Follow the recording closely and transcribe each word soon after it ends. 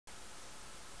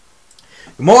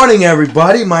Good morning,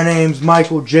 everybody. My name's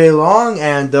Michael J. Long,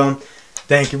 and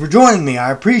thank you for joining me. I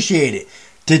appreciate it.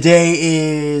 Today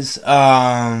is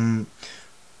the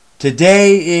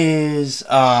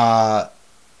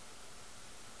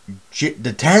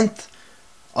 10th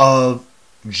of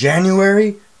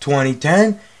January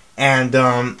 2010, and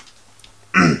I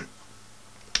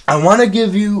want to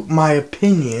give you my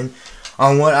opinion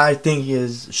on what I think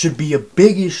should be a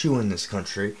big issue in this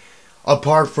country,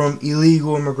 apart from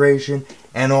illegal immigration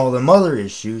and all them other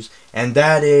issues, and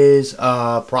that is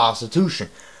prostitution.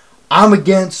 I'm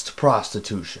against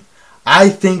prostitution. I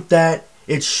think that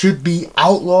it should be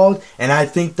outlawed, and I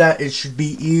think that it should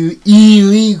be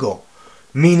illegal,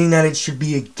 meaning that it should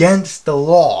be against the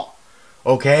law.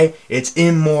 Okay? It's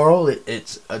immoral.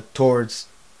 It's towards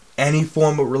any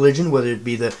form of religion, whether it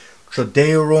be the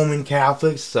Judeo-Roman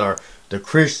Catholics or the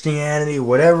Christianity,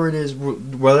 whatever it is,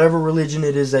 whatever religion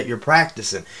it is that you're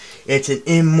practicing. It's an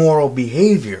immoral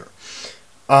behavior.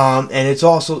 And it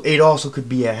also could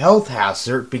be a health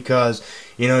hazard, because,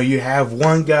 you know, you have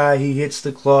one guy, he hits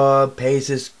the club, pays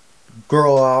this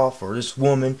girl off, or this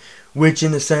woman, which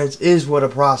in a sense is what a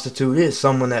prostitute is,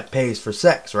 someone that pays for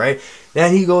sex, right?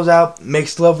 Then he goes out,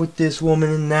 makes love with this woman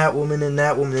and that woman and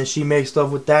that woman, and she makes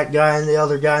love with that guy and the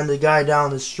other guy and the guy down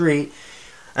the street.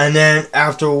 And then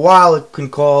after a while, it can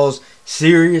cause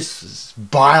serious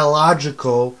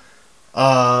biological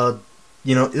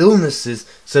illnesses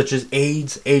such as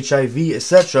AIDS, HIV,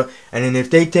 etc. And then if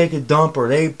they take a dump or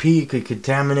they pee, it could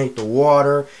contaminate the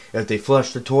water, if they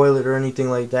flush the toilet or anything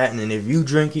like that. And then if you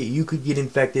drink it, you could get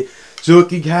infected. So it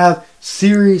could have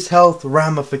serious health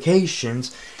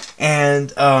ramifications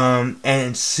and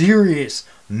serious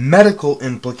medical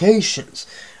implications.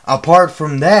 Apart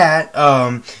from that,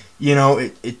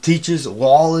 it teaches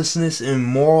lawlessness and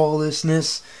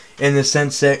morallessness, in the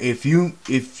sense that it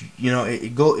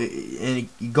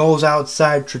goes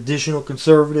outside traditional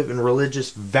conservative and religious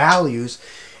values,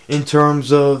 in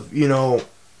terms of it's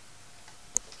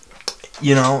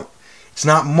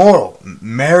not moral.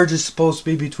 Marriage is supposed to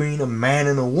be between a man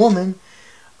and a woman,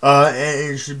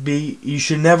 and you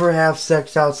should never have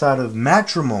sex outside of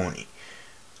matrimony.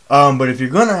 But if you're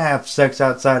gonna have sex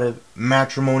outside of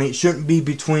matrimony, it shouldn't be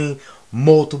between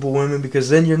multiple women, because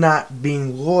then you're not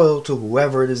being loyal to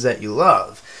whoever it is that you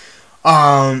love.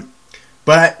 But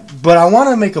I want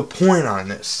to make a point on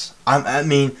this. I'm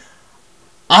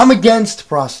against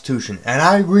prostitution, and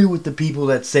I agree with the people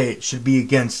that say it should be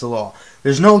against the law.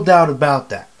 There's no doubt about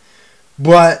that.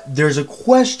 But there's a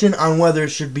question on whether it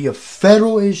should be a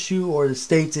federal issue or the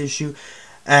state's issue.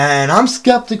 And I'm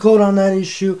skeptical on that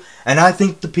issue, and I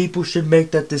think the people should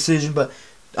make that decision, but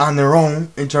on their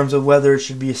own, in terms of whether it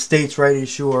should be a states' right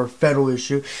issue or a federal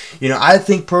issue. I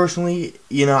think personally,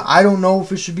 I don't know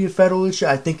if it should be a federal issue.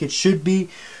 I think it should be,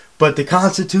 but the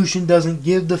Constitution doesn't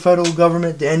give the federal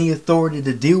government any authority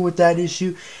to deal with that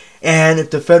issue. And if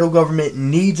the federal government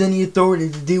needs any authority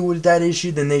to deal with that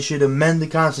issue, then they should amend the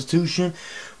Constitution.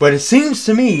 But it seems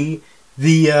to me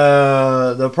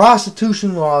the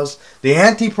prostitution laws, the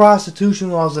anti-prostitution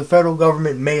laws the federal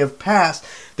government may have passed,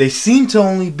 they seem to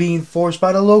only be enforced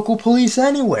by the local police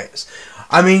anyways.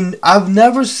 I mean, I've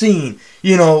never seen,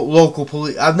 local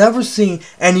police. I've never seen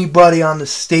anybody on the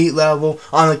state level,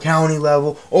 on the county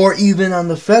level, or even on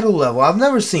the federal level. I've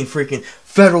never seen freaking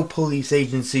federal police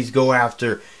agencies go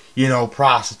after,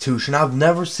 prostitution. I've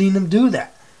never seen them do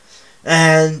that.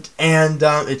 And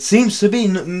it seems to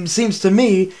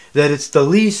me that it's the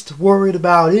least worried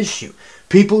about issue.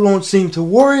 People don't seem to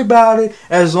worry about it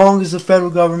as long as the federal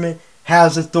government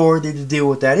has authority to deal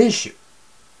with that issue.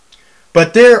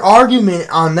 But their argument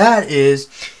on that is,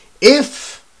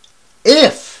 if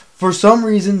for some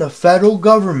reason the federal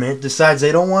government decides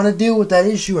they don't want to deal with that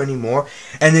issue anymore,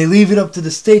 and they leave it up to the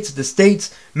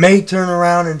states may turn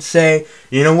around and say,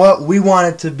 you know what, we want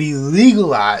it to be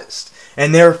legalized.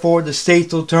 And therefore, the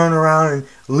states will turn around and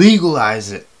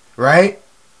legalize it, right?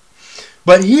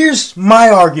 But here's my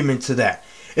argument to that.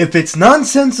 If it's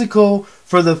nonsensical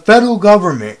for the federal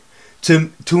government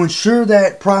to ensure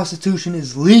that prostitution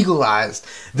is legalized,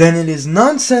 then it is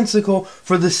nonsensical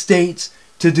for the states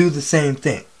to do the same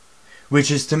thing,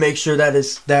 which is to make sure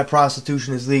that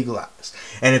prostitution is legalized.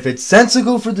 And if it's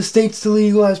sensical for the states to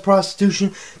legalize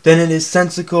prostitution, then it is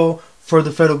sensical for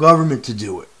the federal government to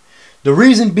do it. The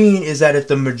reason being is that if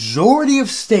the majority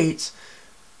of states,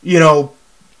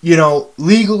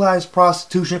 legalize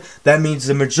prostitution, that means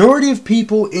the majority of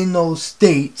people in those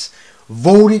states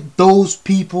voted those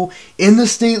people in the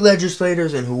state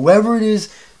legislators and whoever it is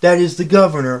that is the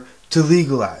governor to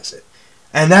legalize it.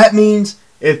 And that means,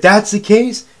 if that's the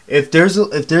case, if there's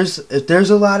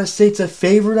a lot of states that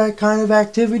favor that kind of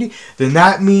activity, then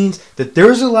that means that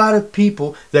there's a lot of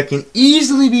people that can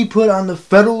easily be put on the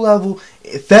federal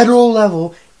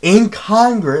level in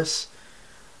Congress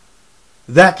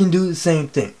that can do the same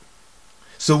thing.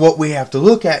 So what we have to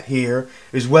look at here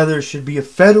is whether it should be a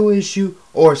federal issue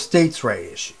or a states' right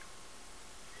issue.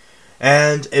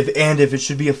 And if it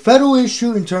should be a federal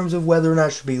issue in terms of whether or not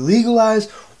it should be legalized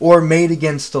or made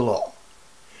against the law.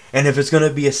 And if it's going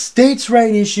to be a states'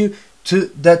 right issue,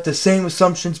 that the same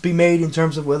assumptions be made in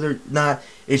terms of whether or not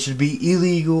it should be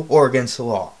illegal or against the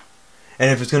law. And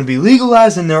if it's going to be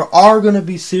legalized, then there are going to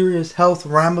be serious health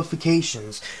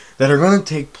ramifications that are going to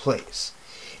take place.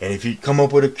 And if you come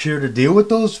up with a cure to deal with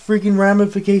those freaking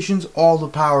ramifications, all the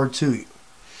power to you.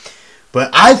 But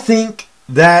I think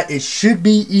that it should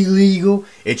be illegal,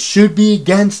 it should be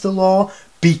against the law,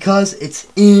 because it's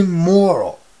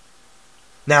immoral.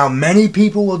 Now, many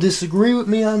people will disagree with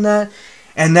me on that,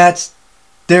 and that's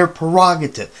their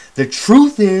prerogative. The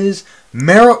truth is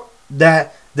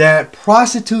that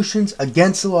prostitution's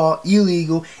against the law,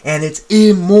 illegal, and it's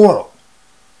immoral.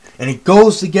 And it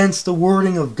goes against the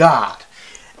wording of God.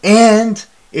 And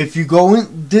if you go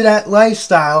into that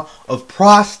lifestyle of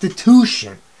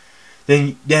prostitution,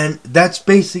 then that's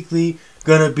basically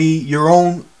going to be your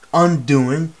own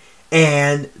undoing.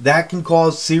 And that can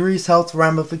cause serious health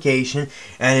ramification,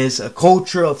 and is a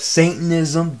culture of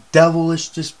Satanism, devilish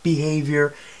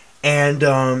behavior, and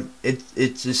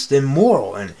it's just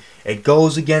immoral, and it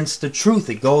goes against the truth.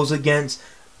 It goes against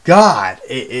God.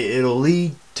 It'll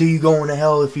lead to you going to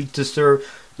hell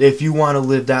if you want to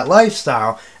live that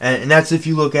lifestyle, and that's if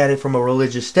you look at it from a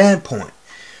religious standpoint.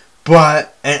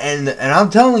 But, and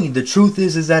I'm telling you, the truth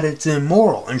is that it's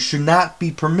immoral and should not be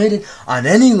permitted on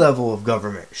any level of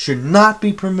government. Should not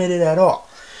be permitted at all.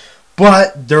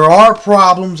 But there are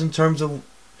problems in terms of,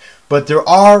 but there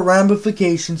are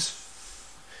ramifications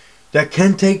that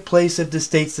can take place if the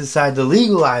states decide to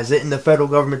legalize it and the federal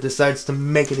government decides to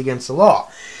make it against the law.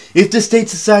 If the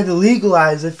states decide to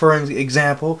legalize it, for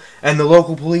example, and the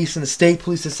local police and the state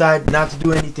police decide not to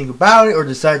do anything about it or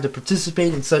decide to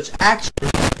participate in such action,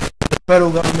 the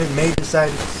federal government may decide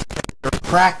to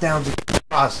crackdowns against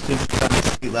prostitution on the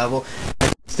state level,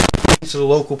 and the state police or the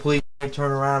local police may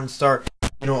turn around and start,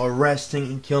 arresting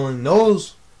and killing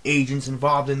those agents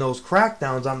involved in those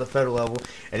crackdowns on the federal level,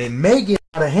 and it may get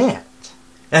out of hand,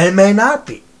 and it may not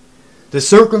be. The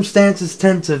circumstances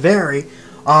tend to vary,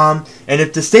 and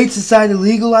if the states decide to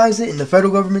legalize it and the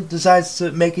federal government decides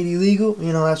to make it illegal,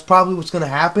 that's probably what's going to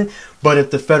happen. But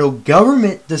if the federal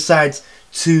government decides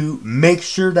to make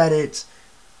sure that it's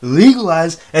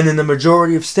legalized, and then the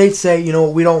majority of states say,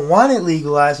 we don't want it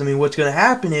legalized, what's going to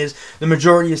happen is the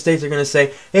majority of states are going to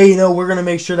say, hey, we're going to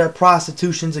make sure that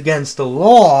prostitution's against the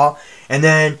law, and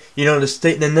then, the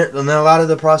state, then a lot of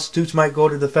the prostitutes might go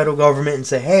to the federal government and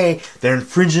say, hey, they're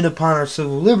infringing upon our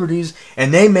civil liberties,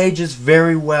 and they may just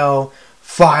very well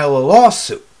file a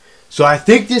lawsuit. So I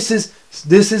think this is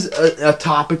a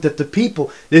topic that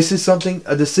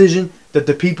a decision that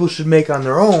the people should make on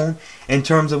their own in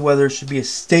terms of whether it should be a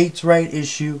states' right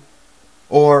issue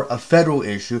or a federal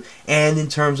issue, and in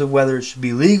terms of whether it should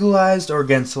be legalized or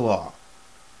against the law.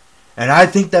 And I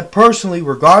think that personally,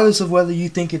 regardless of whether you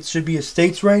think it should be a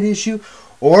states' right issue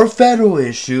or a federal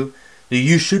issue, that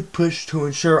you should push to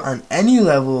ensure on any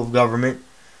level of government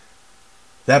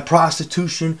that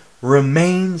prostitution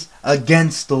remains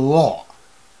against the law.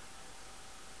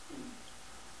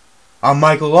 I'm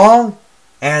Michael Long,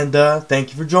 and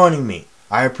thank you for joining me.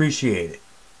 I appreciate it.